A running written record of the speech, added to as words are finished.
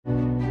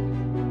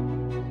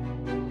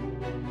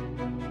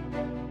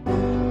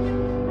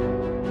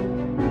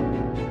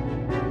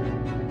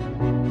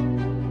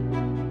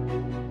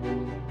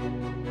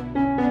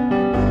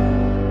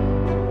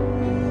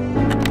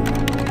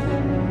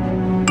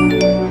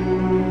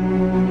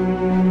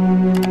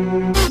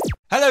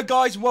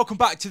Hello guys and welcome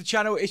back to the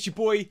channel. It's your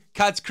boy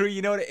Cad's Crew.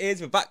 You know what it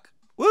is. We're back.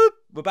 Whoop!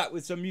 We're back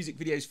with some music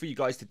videos for you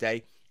guys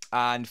today.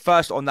 And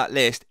first on that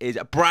list is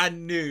a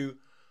brand new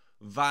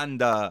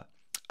Vannda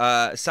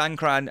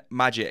Sangkran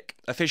Magic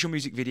official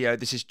music video.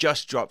 This is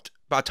just dropped.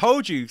 But I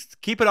told you,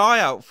 keep an eye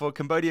out for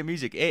Cambodian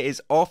music. It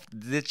is off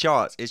the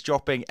charts. It's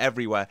dropping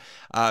everywhere.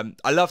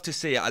 I love to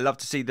see it. I love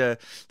to see the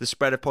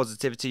spread of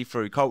positivity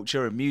through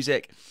culture and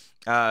music.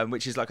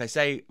 Which is, like I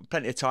say,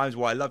 plenty of times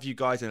why I love you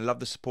guys and I love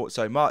the support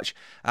so much.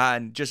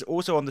 And just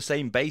also on the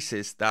same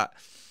basis that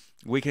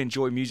we can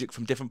enjoy music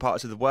from different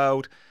parts of the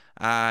world.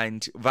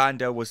 And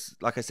Vannda was,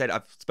 like I said,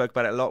 I've spoke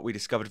about it a lot. We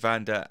discovered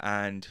Vannda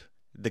and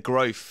the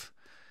growth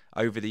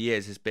over the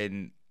years has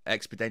been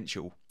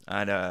exponential.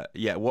 And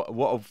yeah, what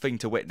a thing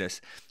to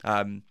witness.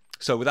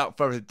 So without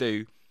further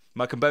ado,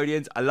 my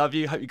Cambodians, I love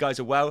you. Hope you guys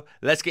are well.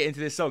 Let's get into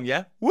this song,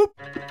 yeah? Whoop!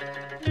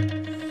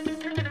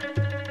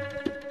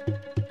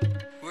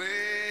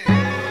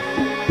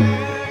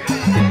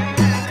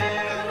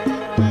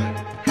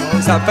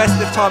 It's that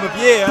festive time of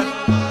year.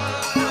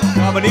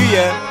 Time of New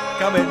Year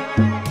coming.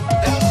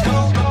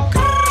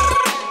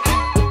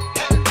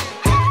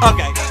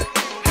 Okay.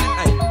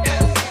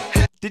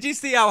 Hey. Did you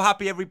see how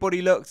happy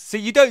everybody looks? So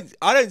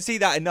I don't see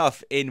that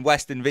enough in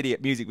Western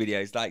music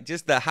videos. Like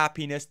just the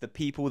happiness, the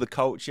people, the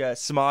culture,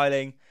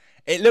 smiling.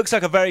 It looks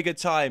like a very good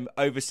time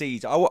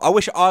overseas. I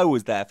wish I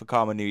was there for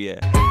Karma New Year.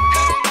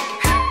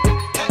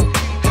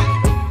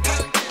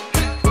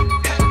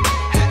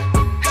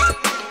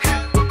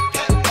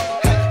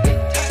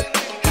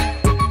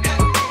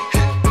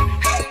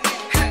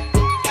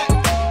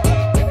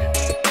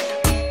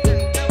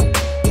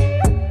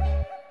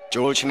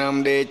 Chul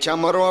chnam de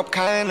cham rop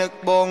khai nước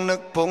bong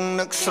nước pung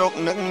nước srok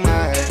nước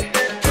mai.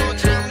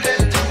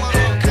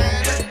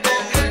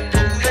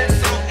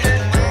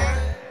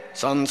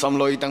 Son som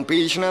loi tang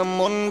pi chnam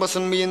mon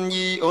basan mien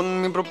yi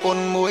on min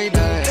propon muoi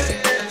dai.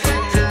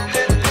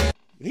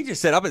 He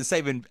just said, I've been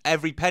saving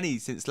every penny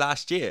since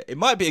last year. It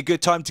might be a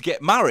good time to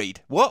get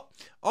married. What?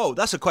 Oh,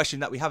 that's a question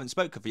that we haven't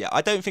spoken of yet.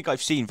 I don't think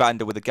I've seen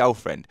Vannda with a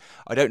girlfriend.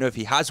 I don't know if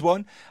he has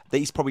one.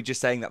 He's probably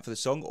just saying that for the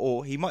song,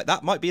 or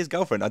that might be his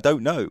girlfriend. I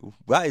don't know.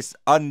 That is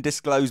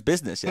undisclosed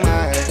business.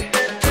 Yeah.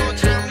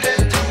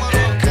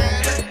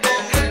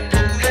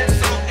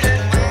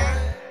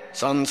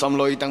 Son som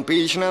loi tang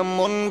pi chnam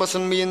mon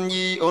basan mien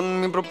yi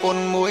on min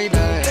propon muoi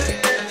dai.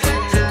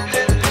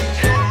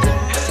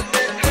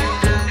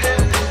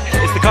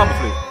 Karma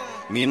flute.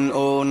 Min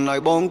on nói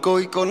bong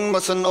koi con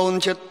basan on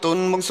chet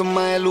ton bong sum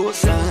mai lúa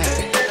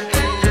sai.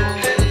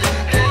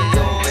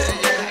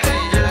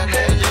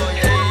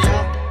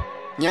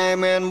 Nhai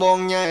men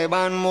bong nhai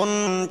ban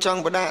muốn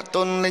trong bát đạ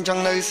tôn lên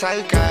trong nơi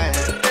sái cài.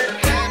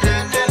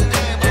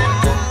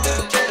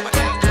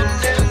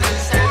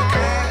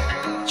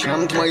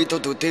 Chăm thay tôi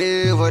tụt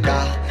thế với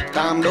đà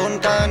tam đốn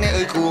ta nè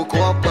ơi khu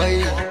qua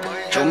bay.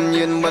 Trong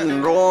nhiên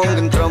bận rong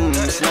gần trầm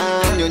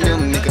snam nhô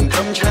nhầm cần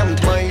trầm chăm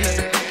thay.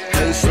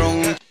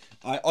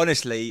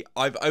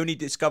 I've only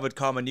discovered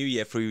Karma New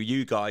Year through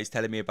you guys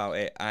telling me about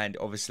it, and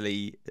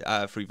obviously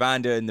through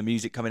Vannda and the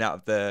music coming out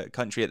of the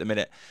country at the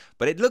minute.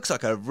 But it looks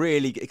like a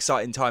really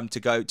exciting time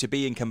to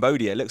be in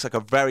Cambodia. It looks like a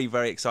very,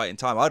 very exciting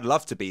time. I'd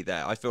love to be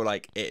there. I feel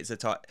like it's a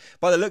time,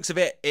 by the looks of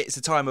it, it's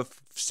a time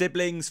of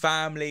siblings,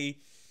 family,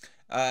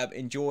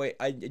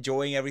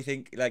 enjoying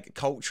everything like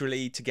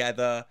culturally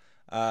together,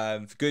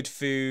 good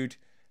food,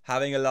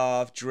 having a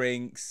laugh,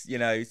 drinks, you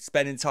know,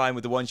 spending time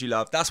with the ones you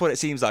love. That's what it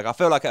seems like. I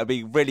feel like it would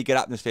be a really good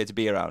atmosphere to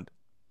be around.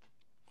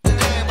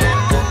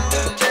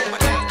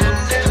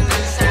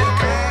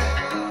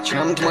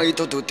 Chăm thay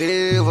tôi tụt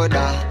thế với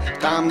đà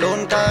tam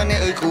đốn ta nè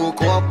ơi khu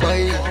qua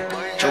bay.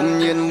 Trong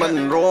nhiên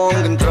bận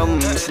rong gần trầm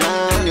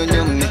snam nhô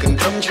nhầm cần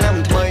trầm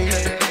chăm thay.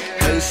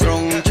 Hơi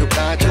song chụp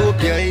ta chụp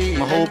giấy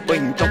mà hộp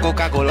bình trong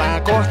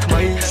Coca-Cola có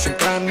thay.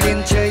 Sangkran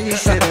miên chay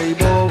sẽ đầy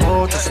bô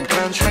vô ta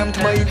Sangkran chăm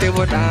thay tê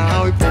với đà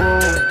oi bô.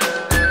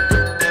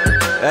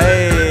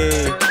 Hey.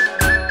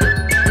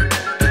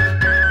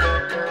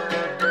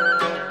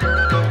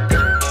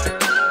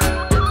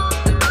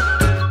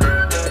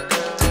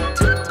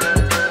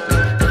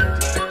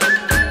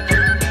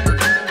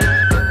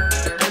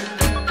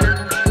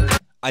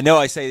 I know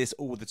I say this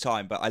all the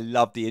time, but I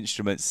love the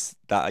instruments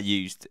that are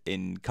used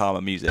in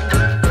Karma music.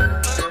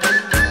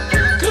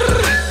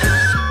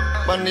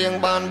 Ban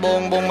nieng ban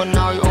bong bong man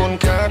nói on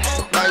khát,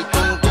 dai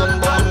tung tung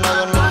bong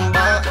nói on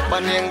ba.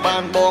 Ban nieng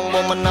ban bong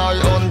bong man nói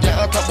on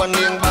ja, thap ban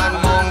nieng ban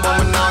bong bong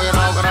man nói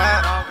rao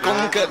ra.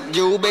 Come get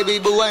you baby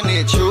boo I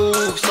need you.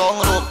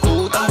 Song rock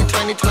cool, tăng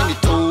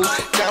 2022.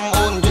 Jam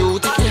on you,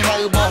 thích cái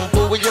hai bong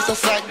boo với giấc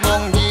sạch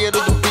bong year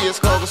đôi tụi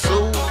pies có cái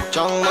số.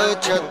 Trong mơ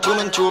chợt chú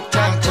nên chụp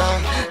trang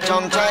trang.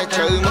 Trong trai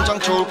chơi mình trong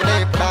chụp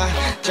đẹp đa.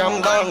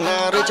 Trong đó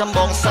ngà rồi trong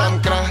bong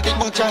Sangkran. Thích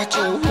bong cha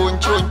chú huồn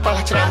chuồn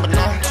pa chram bần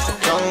na.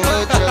 Trong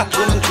mơ chợt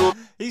chú nên chụp.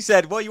 He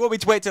said, well, you want me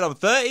to wait till I'm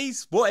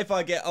 30s? What if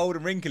I get old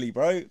and wrinkly,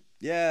 bro?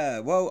 Yeah,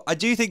 well, I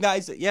do think that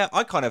is, yeah,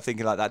 I kind of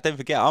thinking like that. Don't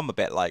forget, I'm a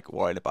bit like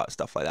worried about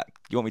stuff like that.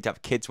 You want me to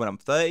have kids when I'm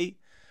 30?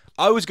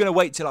 I was going to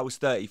wait till I was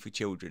 30 for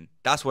children.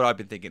 That's what I've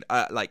been thinking.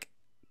 Like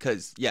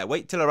because yeah,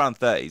 wait till around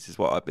 30s is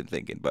what I've been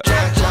thinking. But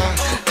wow,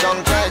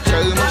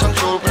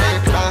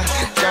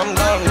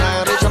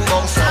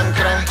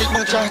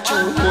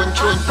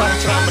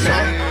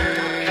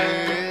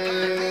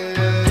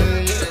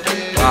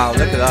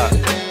 look at that.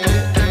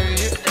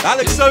 That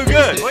looks so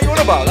good. What are you on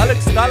about? That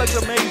looks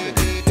amazing.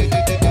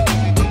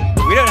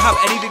 We don't have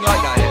anything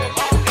like that here.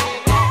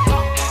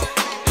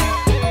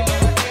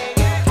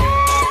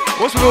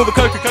 What's with all the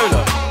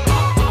Coca-Cola?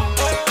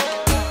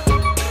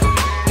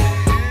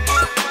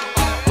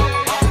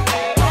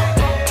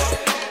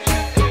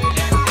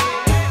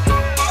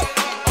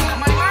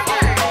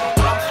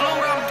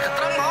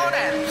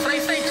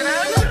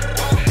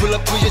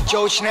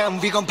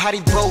 we gon' party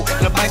bro.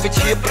 La bai về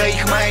chia break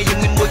mai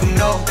nhưng mình mùi cùng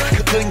no.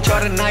 Cứ thương cho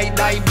lần này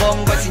đai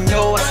bong và xin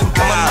nhô. Xin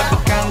cảm ơn mặt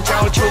bạc cam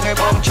trao chuông ngay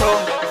bong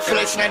chong.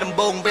 Flex này đầm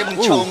bông về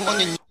bông chong.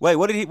 Wait,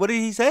 what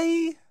did he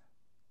say?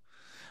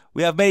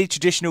 We have many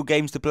traditional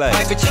games to play.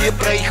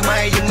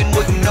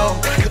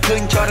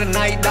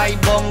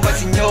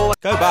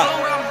 Go back.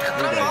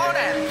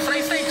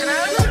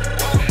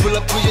 Pull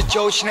up with your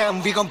Joe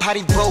Snam, we gon'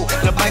 party bro.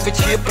 La bai về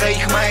chia break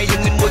mai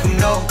nhưng mình mùi cùng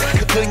no.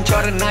 Cứ thương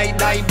cho lần này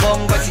đai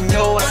bong và xin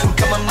nhô. Xin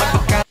cảm ơn mặt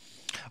bạc cam.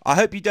 I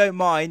hope you don't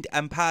mind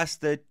and pass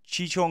the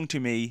chichong to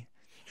me.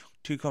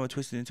 Two comma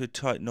twisted into a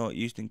tight knot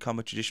used in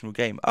comma traditional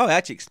game. Oh, it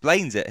actually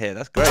explains it here.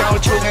 That's great.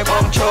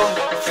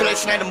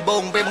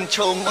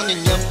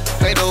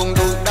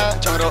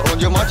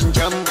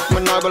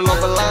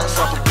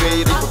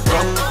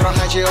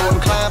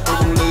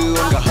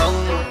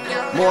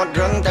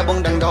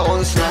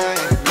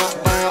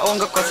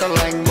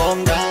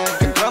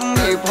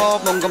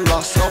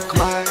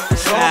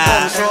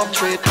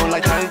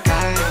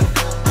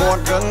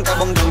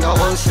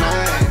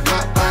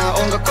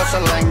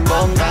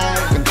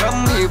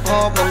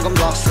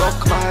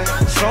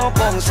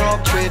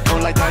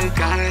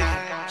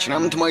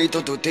 Năm thay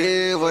tôi tụi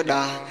thế vợ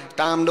đà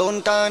tam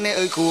đốn ta nè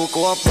ơi khu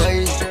có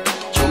play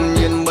chung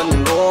nhiên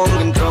bận gom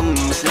gần trầm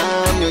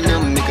nam nhớ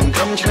nhầm nè cần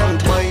trầm năm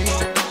thay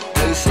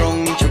thời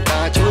song chụp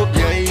ta chụp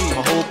giấy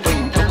mà hộp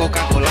bình tôi có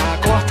cả cola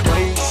có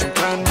thay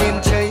Sangkran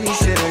biên cháy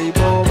xe đầy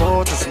bo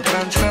bo thật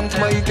Sangkran năm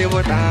thay thế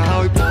vợ đà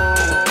hơi bo.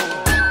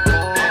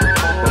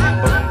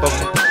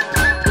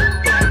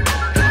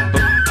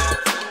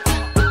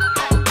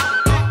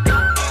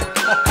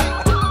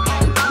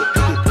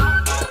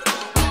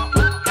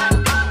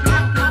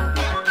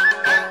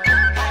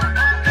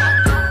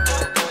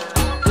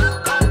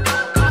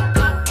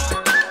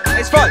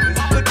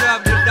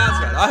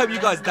 I hope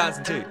you guys are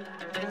dancing too.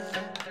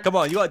 Come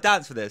on, you gotta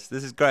dance for this.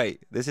 This is great.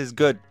 This is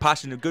good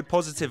passion and good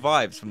positive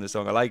vibes from the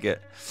song. I like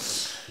it.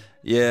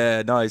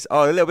 Yeah, nice.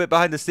 Oh, a little bit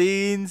behind the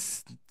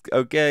scenes.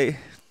 Okay.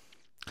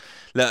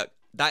 Look,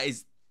 that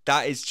is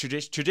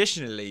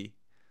traditionally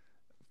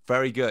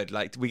very good.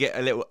 Like we get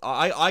a little.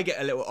 I get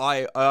a little.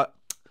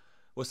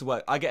 What's the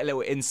word? I get a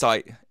little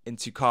insight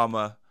into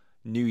Karma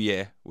New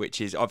Year, which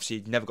is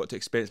obviously never got to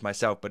experience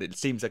myself, but it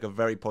seems like a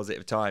very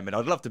positive time and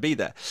I'd love to be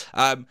there.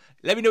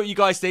 Let me know what you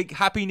guys think.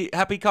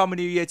 Happy Karma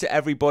New Year to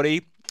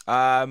everybody.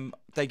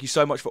 Thank you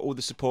so much for all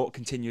the support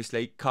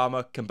continuously.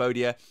 Karma,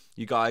 Cambodia,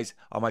 you guys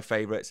are my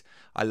favorites.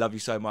 I love you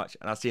so much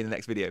and I'll see you in the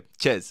next video.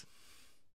 Cheers.